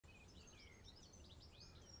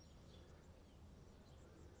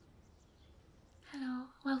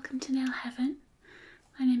welcome to Nail Heaven.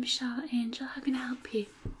 My name is TheASMRAngel. How can I help you?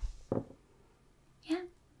 Yeah?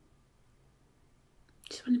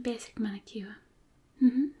 Just want a basic manicure.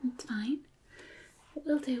 That's fine. What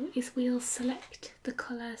we'll do is we'll select the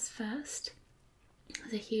colours first.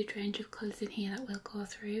 There's a huge range of colours in here that we'll go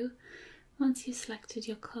through. Once you've selected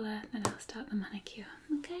your colour, then I'll start the manicure,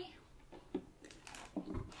 okay?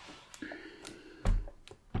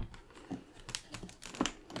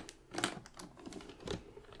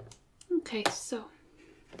 Okay, so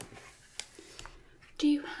do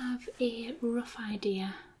you have a rough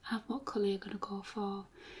idea of what colour you're going to go for?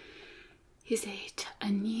 Is it a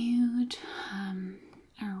nude,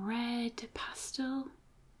 a red, a pastel?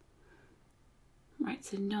 Right,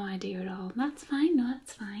 so no idea at all. That's fine, no,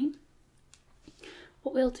 that's fine.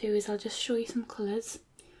 What we'll do is I'll just show you some colours.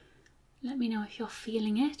 Let me know if you're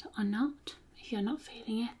feeling it or not. If you're not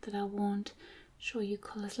feeling it, then I won't show you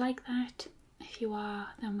colours like that. If you are,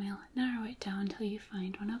 then we'll narrow it down until you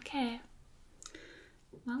find one, okay?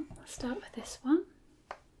 Well, I'll start with this one.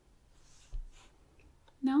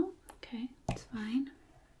 No? Okay, it's fine.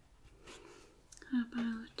 How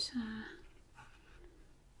about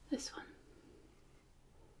this one?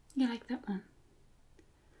 You like that one?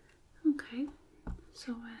 Okay,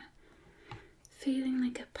 so we're feeling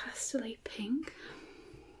like a pastel-y pink.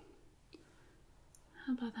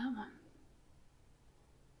 How about that one?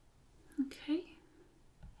 Okay.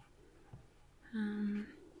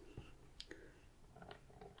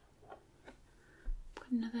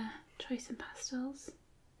 Got another choice in pastels.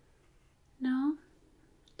 No,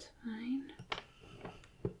 it's fine.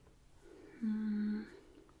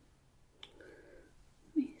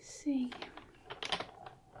 Let me see.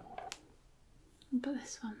 What about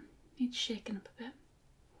this one? Needs shaking up a bit.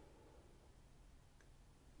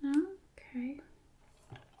 No? Okay.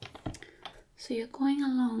 So you're going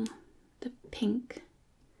along the pink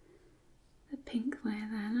way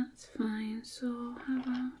there, that's fine. So how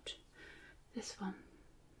about this one?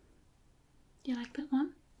 You like that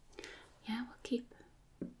one? Yeah, we'll keep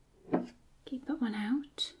that one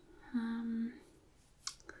out.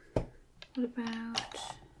 What about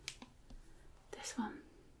this one?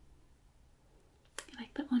 You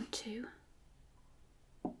like that one too?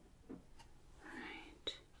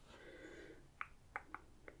 Right.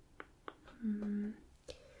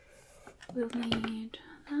 We'll need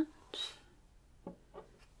that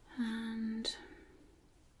and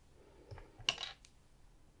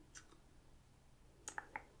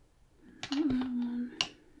that one.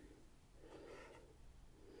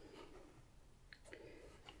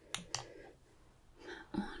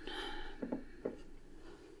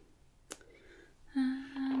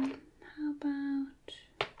 How about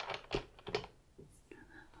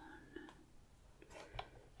that one?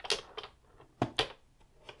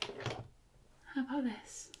 How about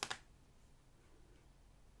this?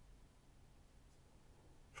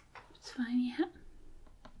 It's fine, yeah.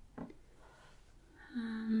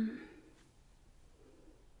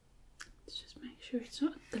 Let's just make sure it's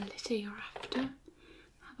not glitter you're after.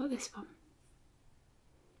 How about this one?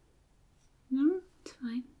 No, it's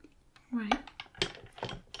fine. Right.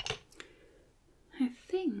 I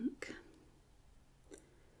think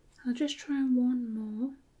I'll just try one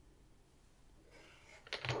more.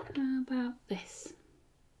 How about this?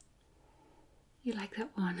 You like that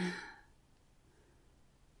one?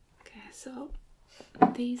 Okay, so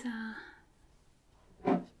these are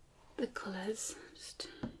the colours. Just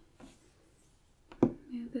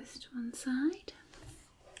move this to one side.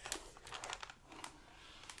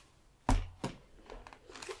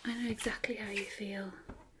 I know exactly how you feel.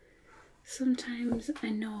 Sometimes I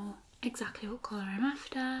know exactly what colour I'm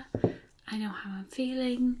after, I know how I'm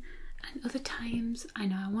feeling, and other times I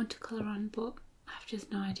know I want a colour on but I've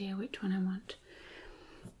just no idea which one I want.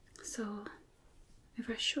 So if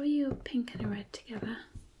I show you a pink and a red together,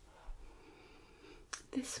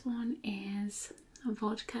 this one is a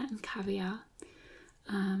vodka and caviar.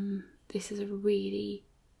 This is a really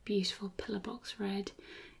beautiful pillar box red.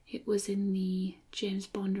 It was in the James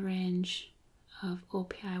Bond range of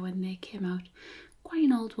OPI when they came out. Quite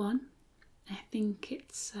an old one. I think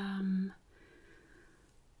it's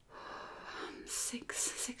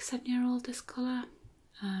 7-year-old this colour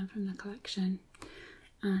from the collection.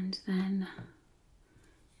 And then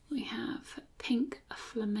we have Pink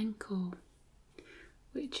Flamenco,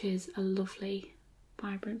 which is a lovely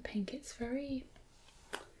vibrant pink. It's very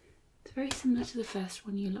similar to the first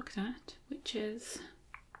one you looked at, which is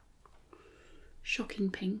shocking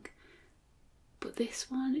pink, but this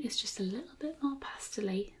one is just a little bit more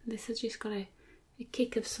pastel-y. This has just got a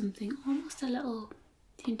kick of something, almost a little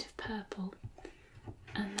tint of purple,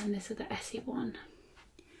 and then this other Essie one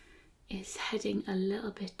is heading a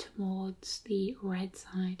little bit towards the red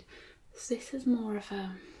side. So this is more of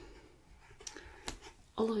a,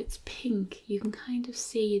 although it's pink, you can kind of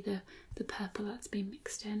see the purple that's been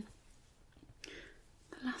mixed in.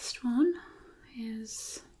 The last one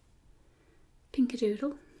is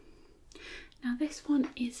Pinkadoodle. Now this one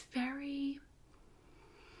is very,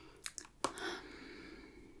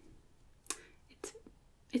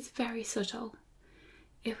 it's very subtle.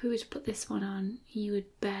 If we were to put this one on, you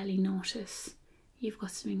would barely notice you've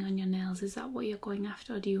got something on your nails. Is that what you're going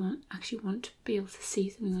after, or do you actually want to be able to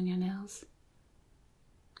see something on your nails?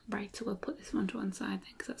 Right, so we'll put this one to one side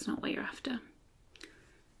then, because that's not what you're after.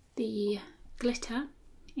 The glitter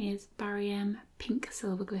is Barry M Pink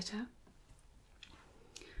Silver Glitter.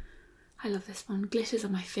 I love this one. Glitters are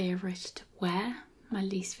my favourite to wear, my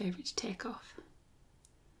least favourite to take off.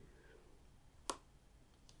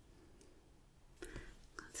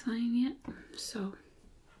 That's fine, yeah. So,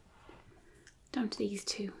 down to these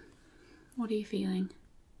two. What are you feeling?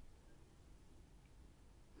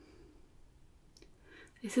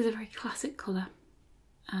 This is a very classic colour.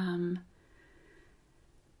 Kind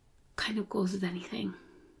of goes with anything.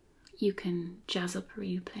 You can jazz up a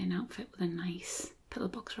really plain outfit with a nice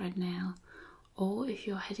pillowbox red nail, or if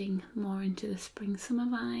you're heading more into the spring summer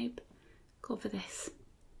vibe, go for this.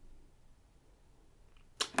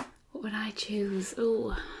 What would I choose?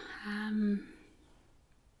 Oh,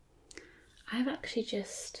 I've actually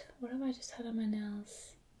just, what have I just had on my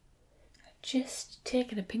nails? I've just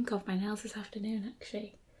taken a pink off my nails this afternoon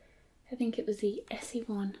actually. I think it was the Essie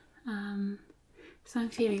one. So I'm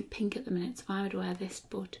feeling pink at the minute, so I would wear this,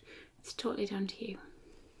 but it's totally down to you.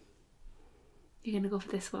 You're going to go for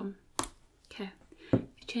this one. Okay. If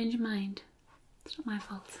you change your mind, it's not my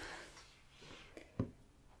fault.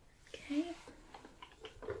 Okay.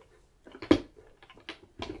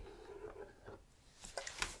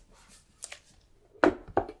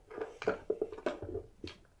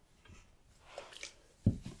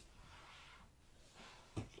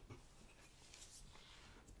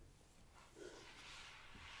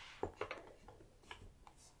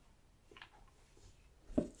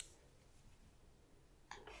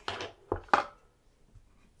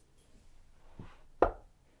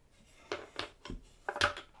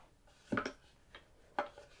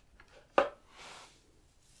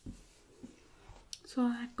 So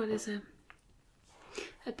all I've got is a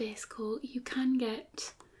base coat. You can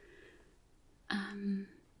get,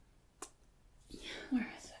 where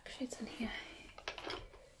is it? Actually it's in here.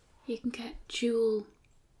 You can get dual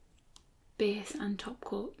base and top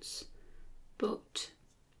coats, but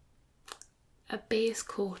a base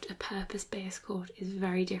coat, a purpose base coat, is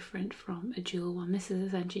very different from a dual one. This is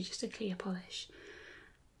essentially just a clear polish,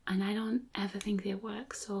 and I don't ever think they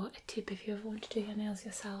work. So a tip, if you ever want to do your nails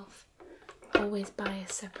yourself, always buy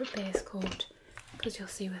a separate base coat, because you'll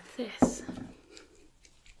see with this,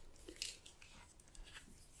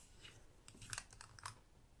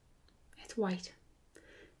 it's white.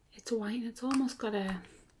 It's white and it's almost got a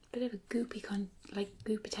bit of a goopy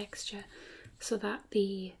goopy texture, so that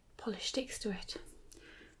the polish sticks to it,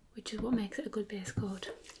 which is what makes it a good base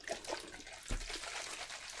coat.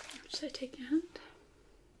 Should I take your hand?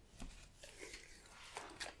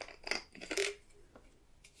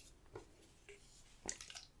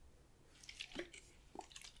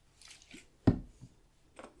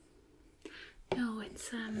 No,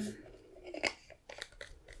 it's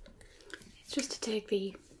just to take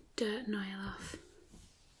the dirt and oil off.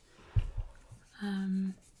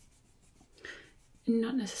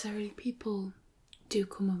 Not necessarily people do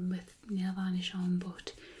come on with nail varnish on,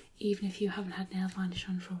 but even if you haven't had nail varnish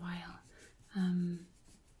on for a while,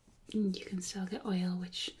 you can still get oil,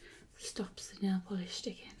 which stops the nail polish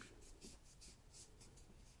sticking.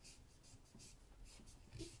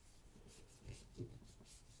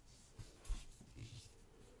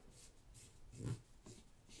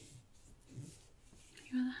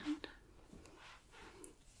 Your other hand.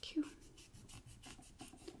 Cute.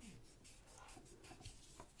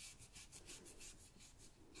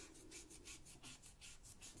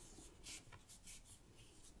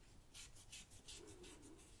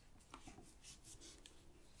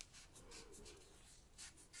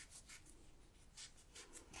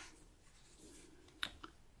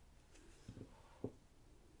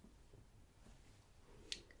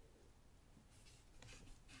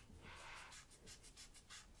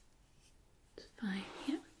 Fine,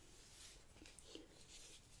 yeah.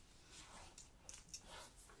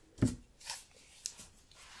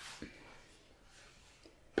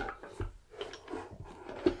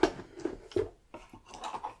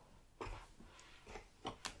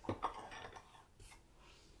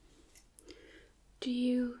 Do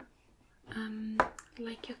you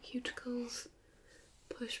like your cuticles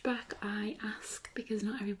pushed back? I ask because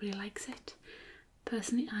not everybody likes it.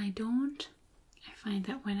 Personally, I don't. I find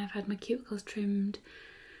that when I've had my cuticles trimmed,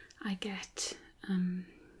 I get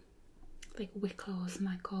like wicklows, and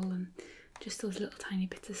I call them, just those little tiny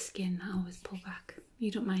bits of skin that I always pull back. You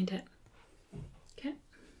don't mind it? Okay.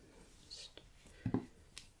 Just lay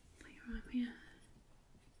your arm here.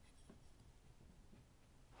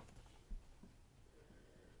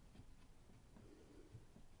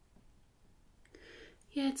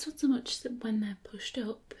 Yeah, it's not so much that when they're pushed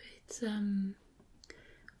up, it's when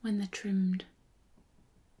they're trimmed,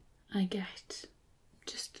 I get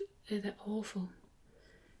just, they're awful.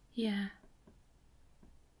 Yeah.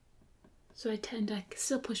 So I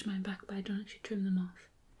still push mine back, but I don't actually trim them off.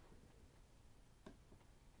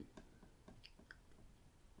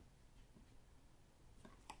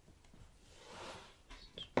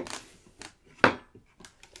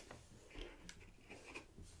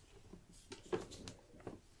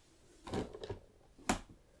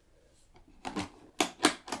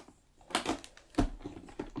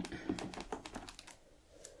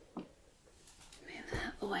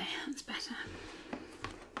 Away, that's better.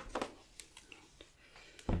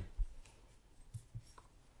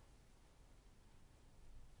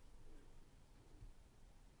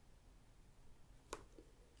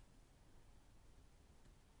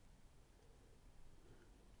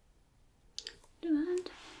 Do that.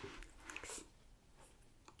 Thanks.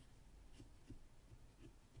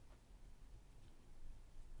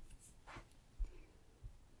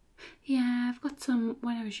 Yeah, I've got some.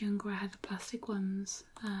 When I was younger, I had the plastic ones,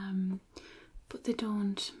 but they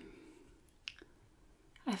don't.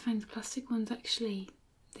 I find the plastic ones actually,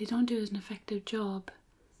 they don't do as an effective job,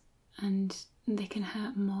 and they can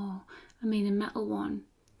hurt more. I mean, a metal one,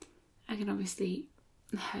 I can obviously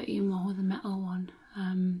hurt you more with a metal one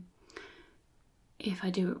if I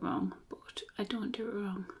do it wrong, but I don't do it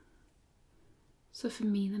wrong. So for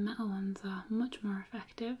me, the metal ones are much more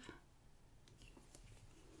effective.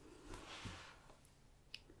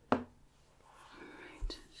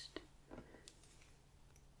 Alright, just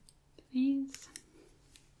these.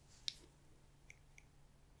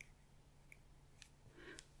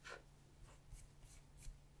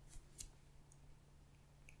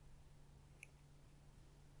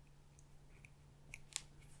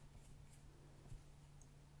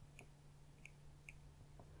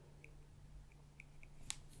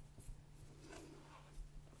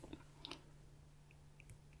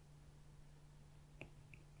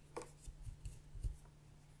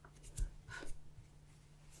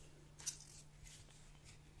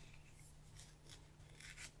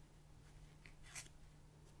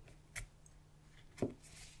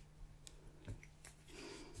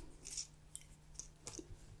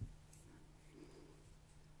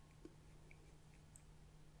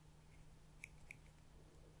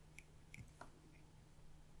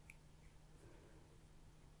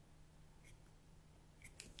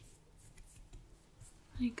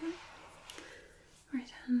 There you go.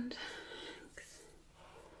 Right hand. Thanks.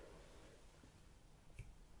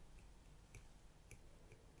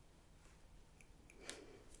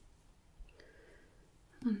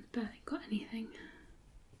 I've barely got anything.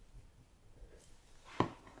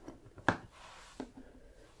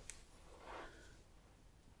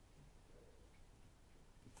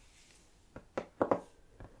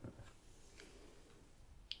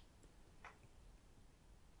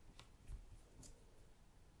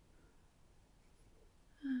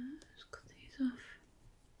 Just cut these off.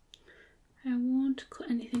 I won't cut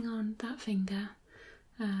anything on that finger,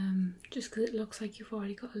 just because it looks like you've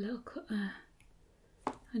already got a little cut there.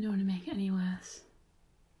 I don't want to make it any worse.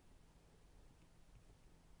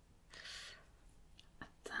 That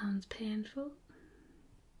sounds painful.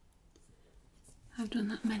 I've done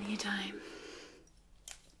that many a time.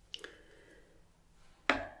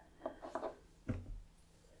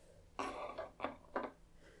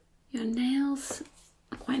 Your nails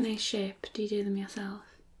are quite a nice shape. Do you do them yourself?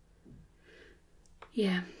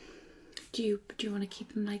 Yeah. Do you want to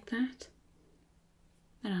keep them like that?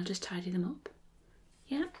 Then I'll just tidy them up.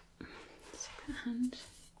 Yeah. Stick that hand.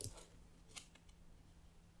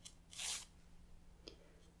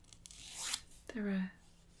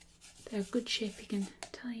 They're a good shape. You can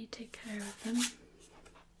tell you take care of them.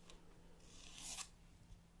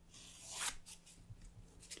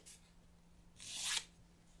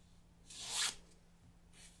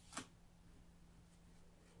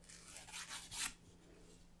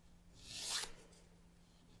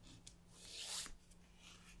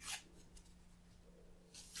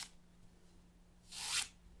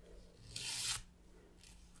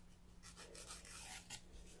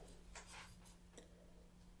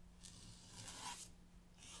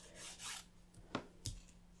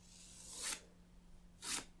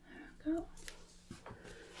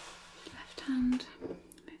 and move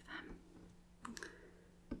them.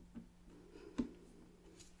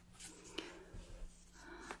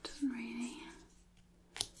 Doesn't really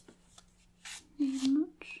need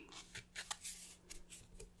much.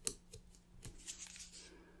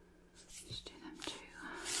 Just do them too.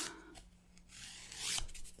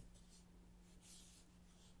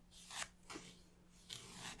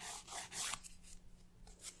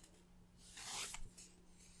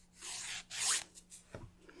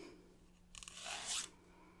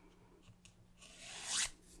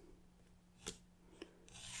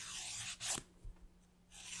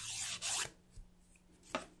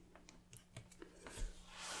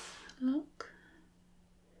 Look.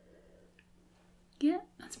 Yeah,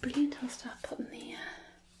 that's brilliant. I'll start putting the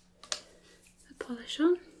polish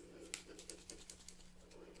on.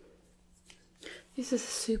 This is a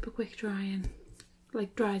super quick drying,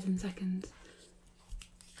 like dries in seconds.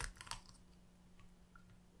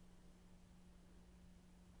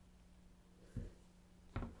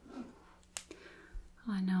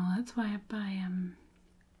 I know, that's why I buy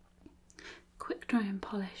quick drying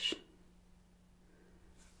polish.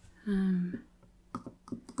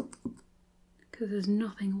 Because there's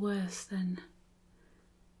nothing worse than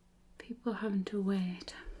people having to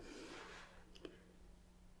wait.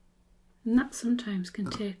 And that sometimes can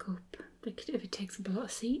take up, like if it takes up a lot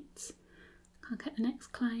of seats, can't get the next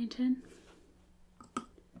client in.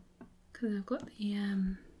 Because I've got the,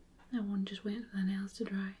 that one just waiting for the nails to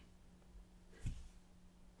dry.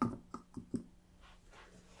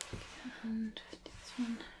 And this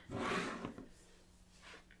one.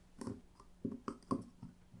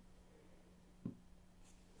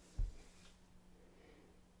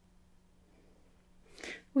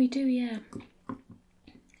 We do, yeah.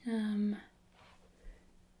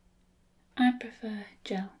 I prefer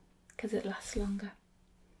gel because it lasts longer.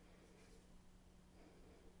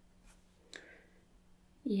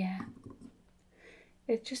 Yeah.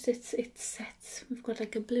 It sets. We've got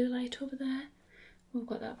like a blue light over there. We've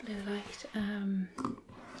got that blue light, and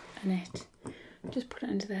it just put it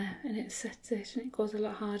into there, and it sets it, and it goes a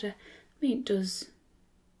lot harder. I mean, it does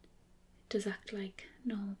act like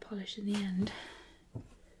normal polish in the end.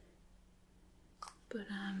 But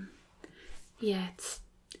yeah,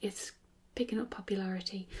 it's picking up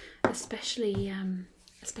popularity, especially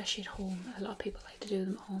at home. A lot of people like to do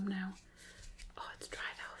them at home now. Oh, it's dried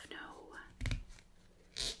off. No.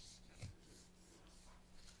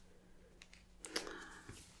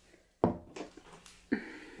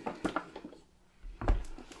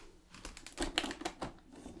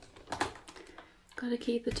 Gotta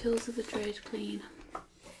keep the tools of the trade clean.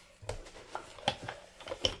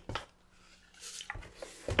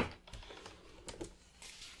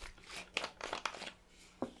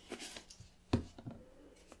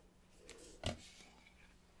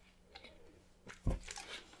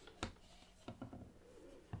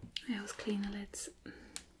 I always clean the lids.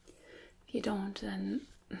 If you don't, then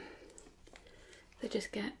they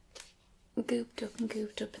just get gooped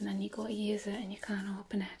up, and then you go to use it and you can't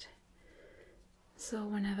open it. So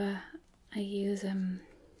whenever I use a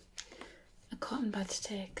cotton bud to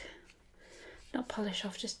take, not polish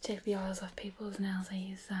off, just to take the oils off people's nails, I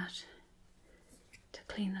use that to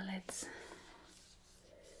clean the lids.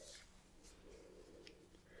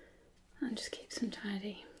 And just keeps them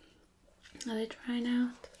tidy. Are they dry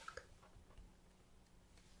now?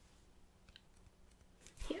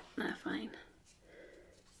 Yep, they're fine.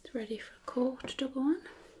 It's ready for a coat to go on.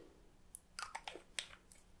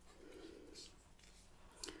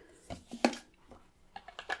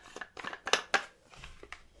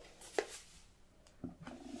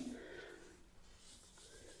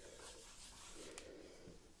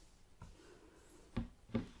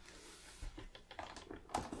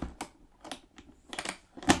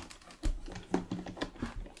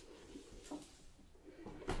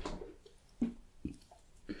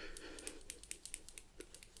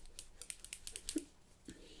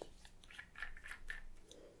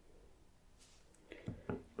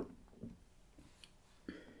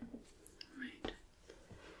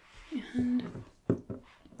 And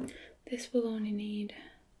this will only need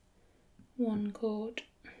one coat,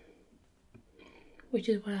 which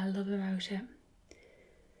is what I love about it.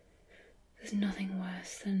 There's nothing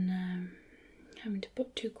worse than having to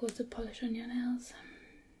put 2 coats of polish on your nails,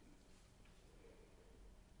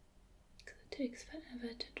 because it takes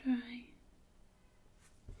forever to dry.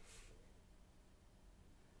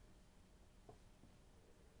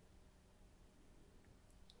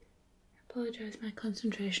 I apologise, my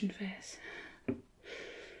concentration face.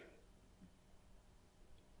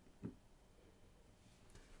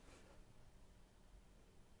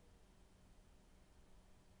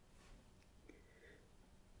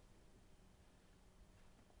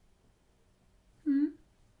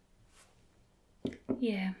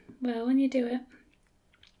 Yeah, well, when you do it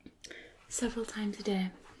several times a day,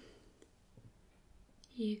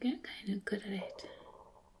 you get kind of good at it.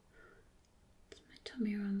 It's my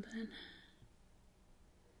tummy rumbling.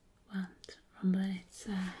 Well, it's not rumbling, it's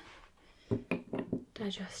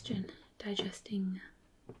digesting.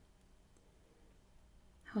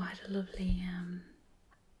 Oh, I had a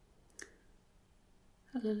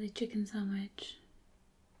lovely chicken sandwich.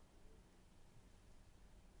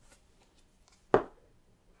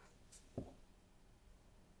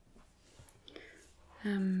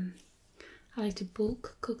 I like to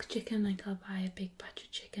bulk cook chicken, like I'll buy a big batch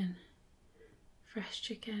of chicken, fresh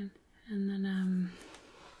chicken, and then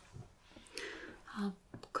I'll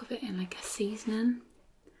cook it in like a seasoning,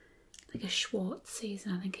 like a Schwartz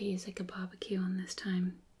seasoning. I think I use like a barbecue on this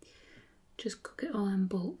time. Just cook it all in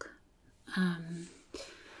bulk, and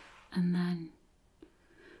then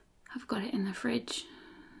I've got it in the fridge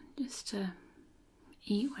just to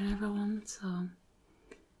eat whenever I want. So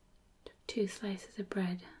 2 slices of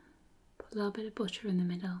bread, put a little bit of butter in the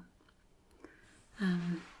middle,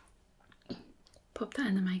 pop that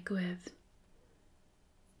in the microwave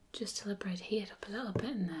just till the bread heated up a little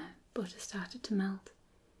bit and the butter started to melt.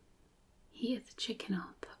 Heat the chicken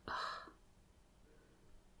up. Oh,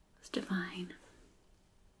 it's divine.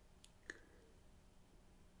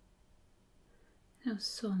 It was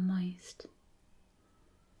so moist.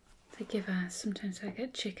 Sometimes I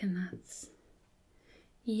get chicken that's,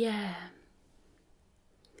 yeah,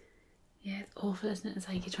 it's awful, isn't it? It's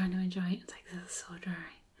like you're trying to enjoy it. It's like, this is so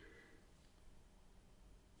dry.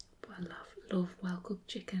 But I love well cooked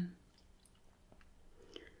chicken.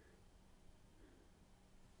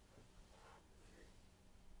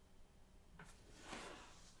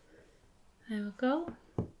 There we go.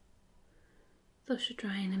 Those should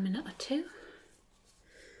dry in a minute or two.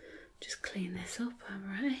 Just clean this up,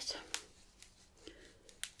 alright.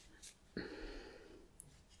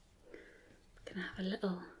 Gonna have a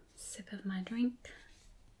little sip of my drink.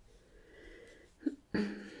 Stop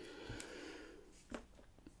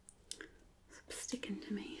sticking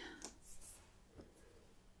to me.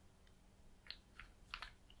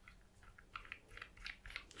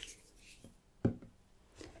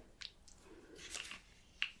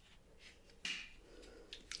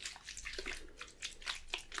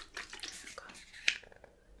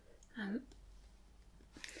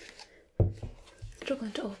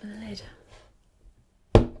 Struggling to open the lid.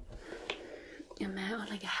 I'm on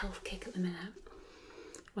like a health kick at the minute.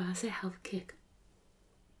 Well, I say health kick.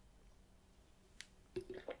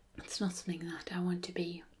 It's not something that I want to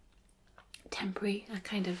be temporary.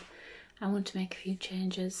 I want to make a few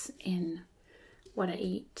changes in what I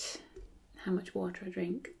eat, how much water I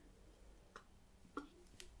drink.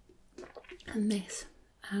 And this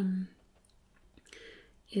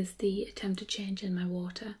is the attempt to change in my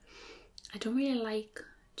water. I don't really like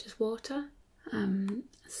just water,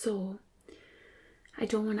 so I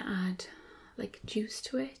don't want to add like juice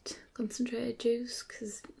to it, concentrated juice,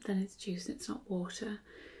 because then it's juice and it's not water.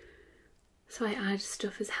 So I add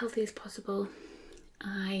stuff as healthy as possible.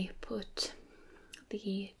 I put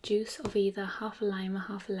the juice of either half a lime or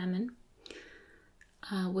half a lemon,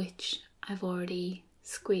 which I've already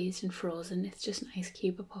squeezed and frozen. It's just an ice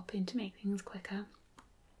cube I pop in to make things quicker.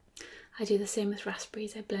 I do the same with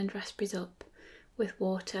raspberries. I blend raspberries up with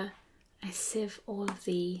water. I sieve all of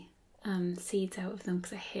the seeds out of them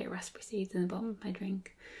because I hate raspberry seeds in the bottom of my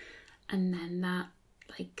drink. And then that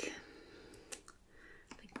like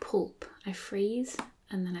pulp I freeze,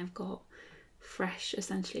 and then I've got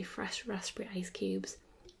essentially fresh raspberry ice cubes.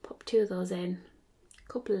 Pop 2 of those in,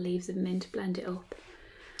 a couple of leaves of mint, blend it up,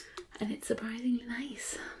 and it's surprisingly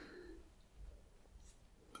nice.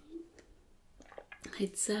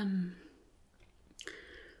 It's the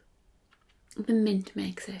mint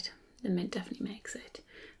makes it. The mint definitely makes it,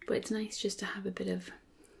 but it's nice just to have a bit of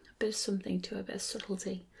something to it, a bit of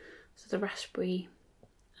subtlety. So the raspberry,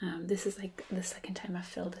 this is like the second time I've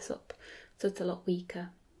filled this up, so it's a lot weaker.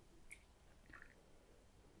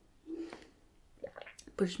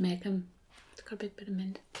 But it's making, it's got a bit of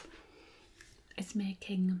mint. It's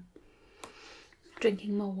making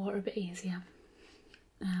drinking more water a bit easier.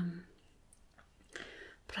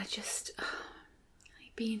 But I just,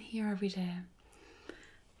 like being here every day,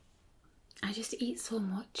 I just eat so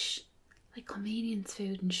much like convenience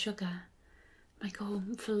food and sugar. Like, oh,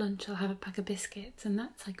 for lunch I'll have a pack of biscuits and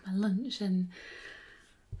that's like my lunch, and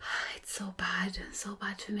it's so bad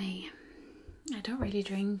for me. I don't really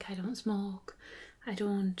drink, I don't smoke, I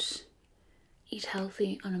don't eat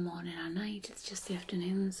healthy on a morning or night, it's just the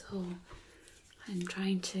afternoon, so I'm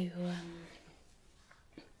trying to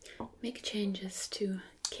make changes to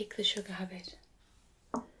kick the sugar habit.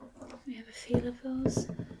 we have a feel of those.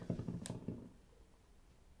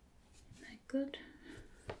 They're good.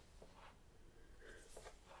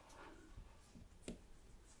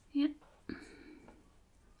 Yeah.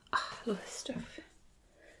 Oh, I love this stuff.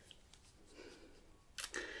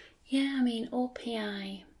 Yeah, I mean,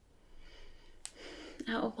 OPI,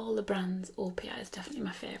 out of all the brands, OPI is definitely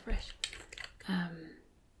my favourite.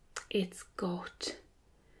 It's got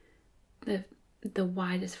the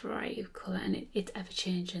widest variety of colour, and it's ever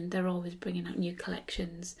changing. They're always bringing out new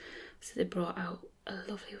collections. So they brought out a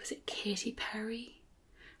lovely, was it Katy Perry?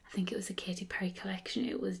 I think it was a Katy Perry collection.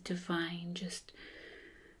 It was divine, just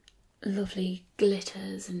lovely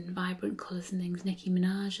glitters and vibrant colours and things. Nicki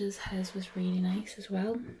Minaj's, hers was really nice as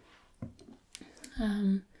well.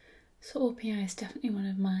 So OPI is definitely one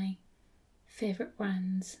of my favourite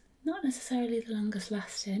brands. Not necessarily the longest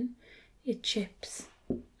lasting. It chips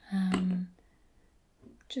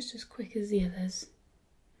just as quick as the others.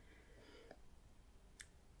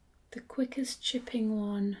 The quickest chipping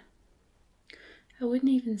one, I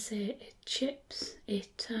wouldn't even say it chips.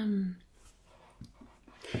 It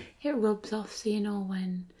rubs off, so you know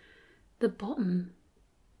when the bottom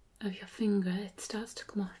of your finger it starts to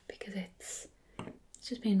come off because it's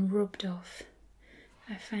just being rubbed off.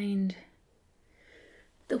 I find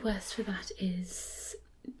the worst for that is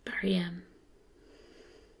Barry M,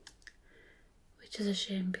 which is a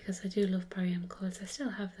shame because I do love Barry M colours. I still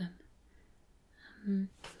have them,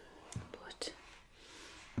 but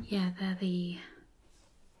yeah, they're the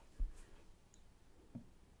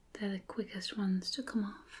quickest ones to come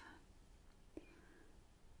off.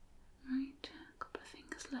 Right, a couple of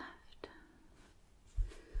fingers left.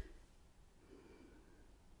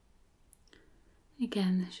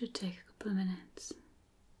 Again, this should take a couple of minutes.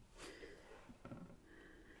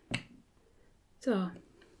 So,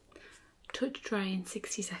 touch dry in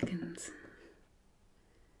 60 seconds.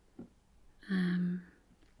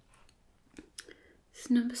 It's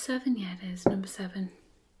number 7, yeah it is, number 7.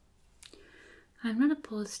 I'm not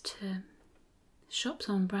opposed to shops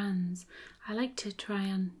on brands. I like to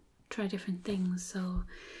try different things, so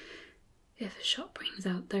if a shop brings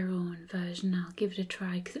out their own version, I'll give it a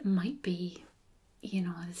try because it might be, you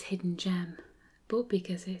know, this hidden gem. But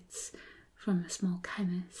because it's from a small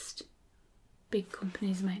chemist, big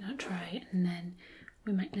companies might not try it and then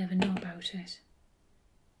we might never know about it.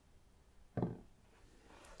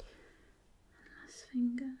 Last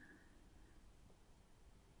finger.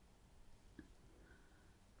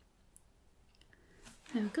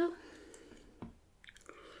 There we go. I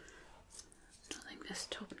don't think this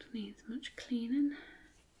top needs much cleaning.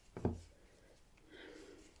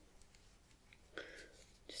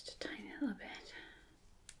 Just a tiny little bit.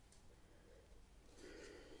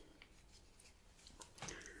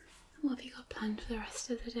 What have you got planned for the rest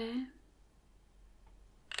of the day?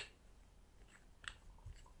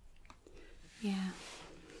 Yeah,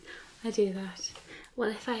 I do that. Well,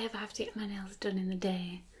 if I ever have to get my nails done in the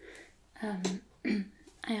day,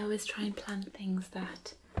 I always try and plan things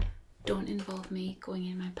that don't involve me going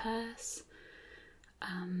in my purse,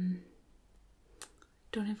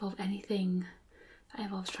 don't involve anything that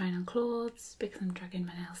involves trying on clothes because I'm dragging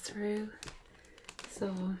my nails through.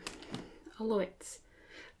 So, although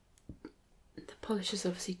the polish is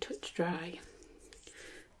obviously touch dry,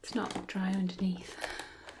 it's not dry underneath.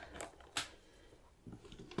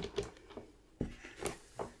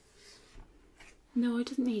 No, it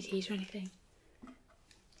doesn't need heat or anything.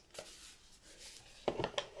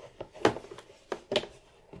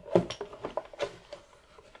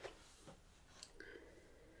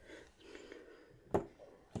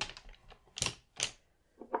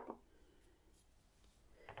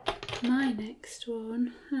 My next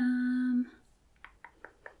one,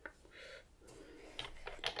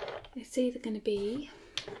 it's either going to be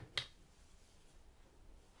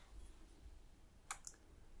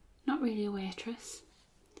Not Really a Waitress,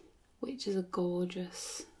 which is a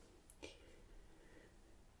gorgeous,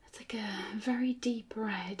 it's like a very deep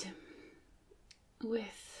red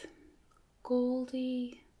with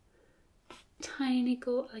goldy, tiny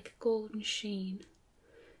like a golden sheen.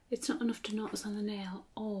 It's not enough to notice on the nail,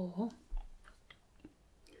 or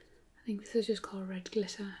I think this is just called Red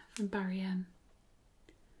Glitter from Barry M.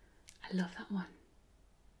 I love that one.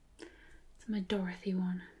 It's my Dorothy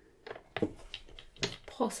one.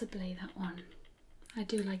 Possibly that one. I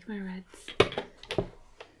do like my reds.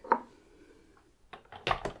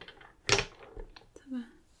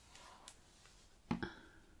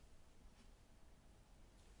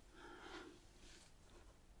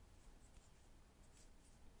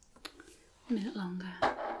 A minute longer.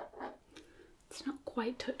 It's not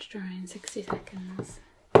quite touch dry in 60 seconds.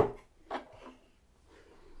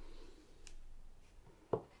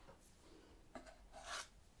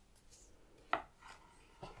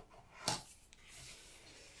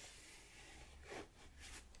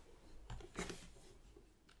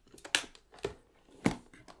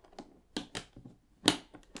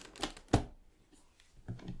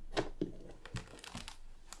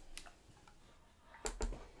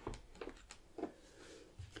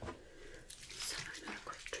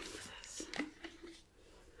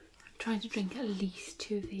 trying to drink at least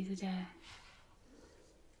 2 of these a day.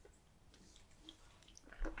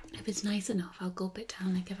 If it's nice enough, I'll go a bit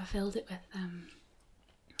down. Like if I filled it with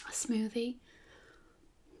a smoothie,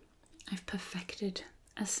 I've perfected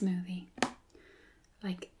a smoothie.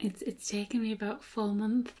 Like it's taken me about 4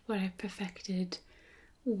 months, but I've perfected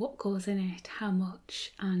what goes in it, how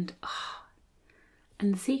much, and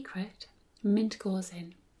the secret, mint goes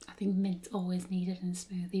in. I think mint's always needed in a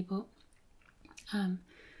smoothie, but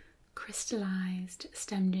crystallized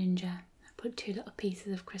stem ginger. I put 2 little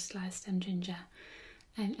pieces of crystallized stem ginger,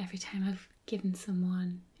 and every time I've given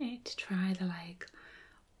someone it to try, they're like,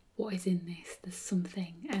 what is in this? There's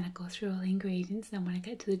something. And I go through all the ingredients, and then when I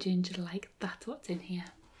get to the ginger, they're like, that's what's in here.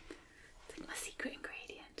 It's like my secret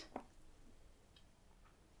ingredient.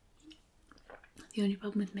 The only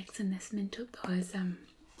problem with mixing this mint up though is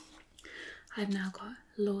I've now got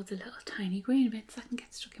loads of little tiny green bits that can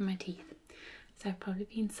get stuck in my teeth. So I've probably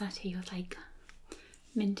been sat here with like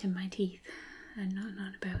mint in my teeth and not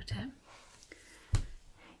on about it.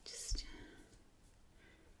 Just,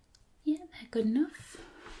 yeah, they're good enough.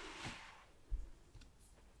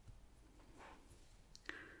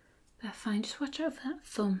 They're fine. Just watch out for that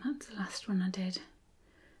thumb. That's the last one I did.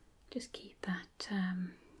 Just keep that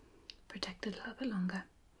protected a little bit longer.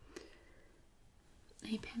 Are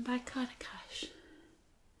you paying by card or cash?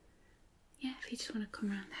 Yeah, if you just want to come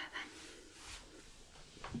around there then.